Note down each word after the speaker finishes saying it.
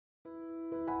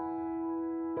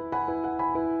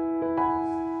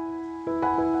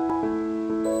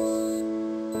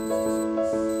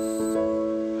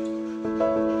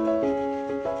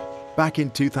Back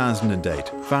in 2008,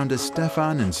 founders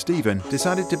Stefaan and Stefaan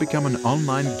decided to become an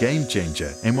online game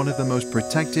changer in one of the most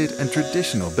protected and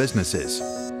traditional businesses,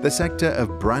 the sector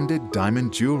of branded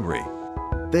diamond jewellery.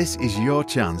 This is your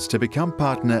chance to become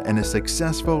partner in a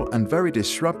successful and very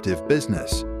disruptive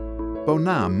business.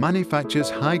 Baunat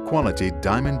manufactures high-quality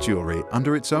diamond jewellery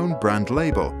under its own brand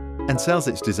label and sells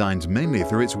its designs mainly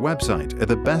through its website at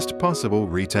the best possible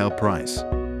retail price.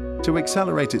 To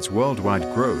accelerate its worldwide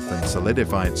growth and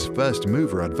solidify its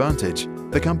first-mover advantage,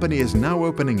 the company is now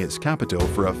opening its capital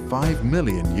for a €5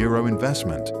 million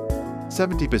investment.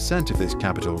 70% of this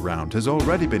capital round has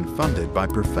already been funded by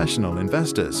professional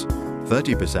investors.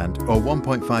 30% or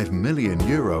 €1.5 million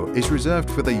is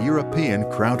reserved for the European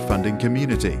crowdfunding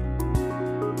community.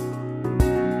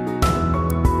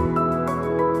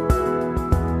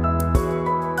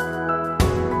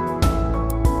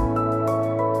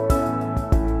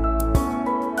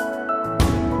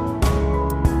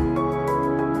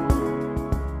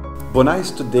 Baunat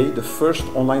is today the first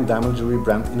online diamond jewelry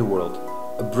brand in the world.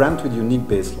 A brand with a unique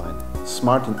baseline,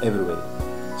 smart in every way.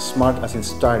 Smart as in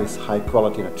stylish, high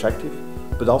quality and attractive,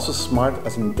 but also smart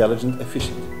as in intelligent,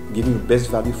 efficient, giving you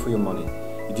best value for your money.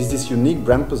 It is this unique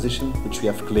brand position which we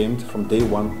have claimed from day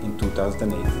one in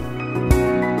 2008.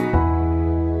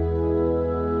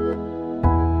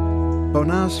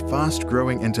 Baunat's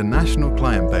fast-growing international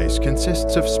client base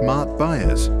consists of smart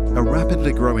buyers, a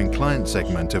rapidly growing client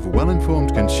segment of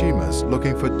well-informed consumers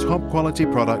looking for top-quality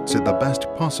products at the best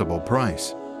possible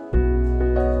price.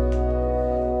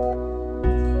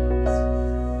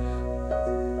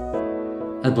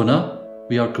 At Baunat,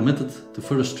 we are committed to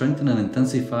further strengthen and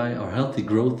intensify our healthy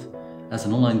growth as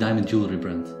an online diamond jewelry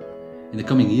brand. In the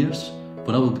coming years,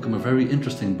 Baunat will become a very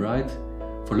interesting bride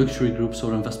for luxury groups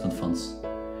or investment funds.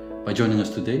 By joining us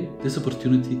today, this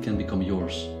opportunity can become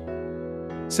yours.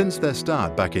 Since their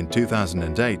start back in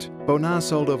 2008, Baunat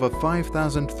sold over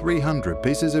 5,300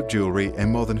 pieces of jewellery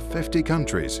in more than 50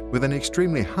 countries with an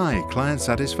extremely high client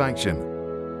satisfaction.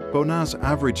 Baunat's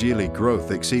average yearly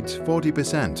growth exceeds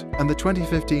 40% and the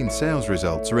 2015 sales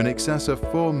results are in excess of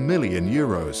 €4 million.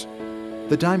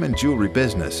 The diamond jewellery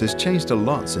business has changed a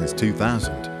lot since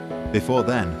 2000. Before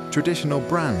then, traditional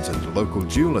brands and local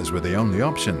jewellers were the only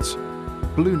options.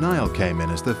 Blue Nile came in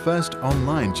as the first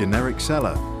online generic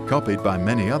seller, copied by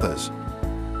many others.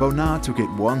 Baunat took it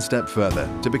one step further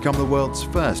to become the world's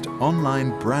first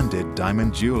online branded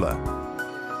diamond jeweller.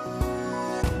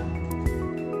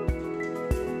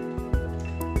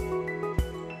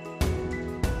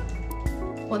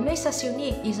 What makes us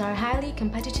unique is our highly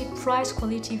competitive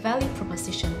price-quality value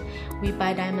proposition. We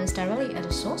buy diamonds directly at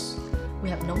the source, we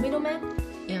have no middleman,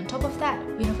 and on top of that,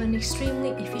 we have an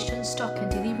extremely efficient stock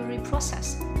and delivery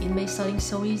process. It makes selling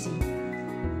so easy.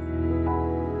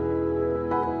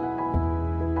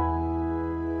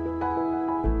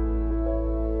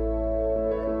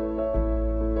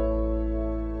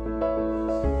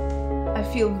 I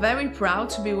feel very proud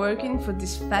to be working for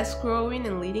this fast-growing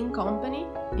and leading company.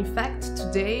 In fact,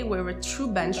 today we're a true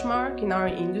benchmark in our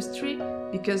industry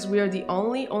because we are the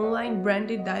only online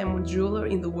branded diamond jeweler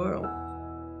in the world.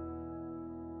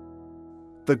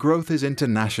 The growth is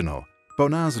international.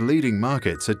 Baunat's leading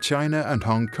markets are China and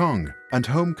Hong Kong, and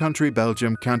home country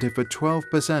Belgium counted for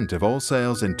 12% of all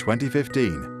sales in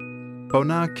 2015.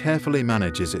 Baunat carefully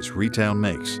manages its retail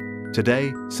mix.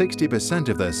 Today, 60%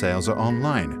 of their sales are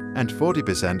online, and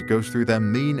 40% goes through their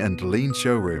mean and lean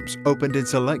showrooms opened in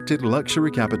selected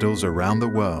luxury capitals around the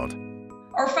world.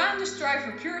 Our founders strive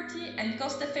for purity and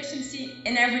cost efficiency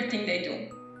in everything they do.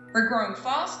 We're growing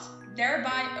fast,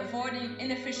 thereby avoiding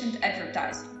inefficient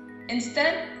advertising.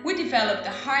 Instead, we developed a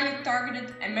highly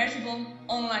targeted and measurable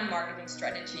online marketing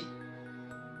strategy.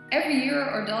 Every euro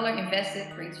or dollar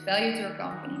invested brings value to our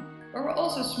company, but we're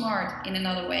also smart in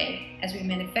another way, as we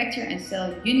manufacture and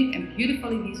sell unique and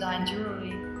beautifully designed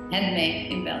jewelry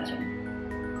handmade in Belgium.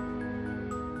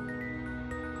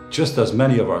 Just as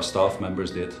many of our staff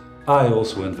members did, I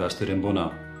also invested in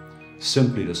Baunat.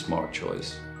 Simply the smart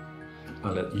choice.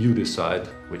 I'll let you decide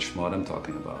which smart I'm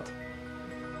talking about.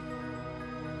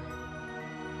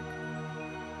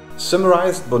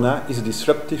 Summarized, Baunat is a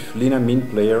disruptive, lean and mean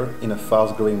player in a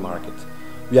fast-growing market.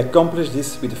 We accomplish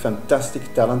this with a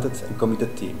fantastic, talented and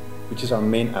committed team, which is our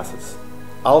main asset.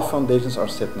 All foundations are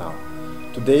set now.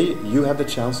 Today, you have the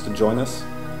chance to join us,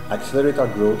 accelerate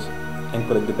our growth and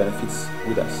collect the benefits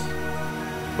with us.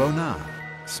 Baunat,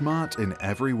 smart in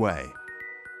every way.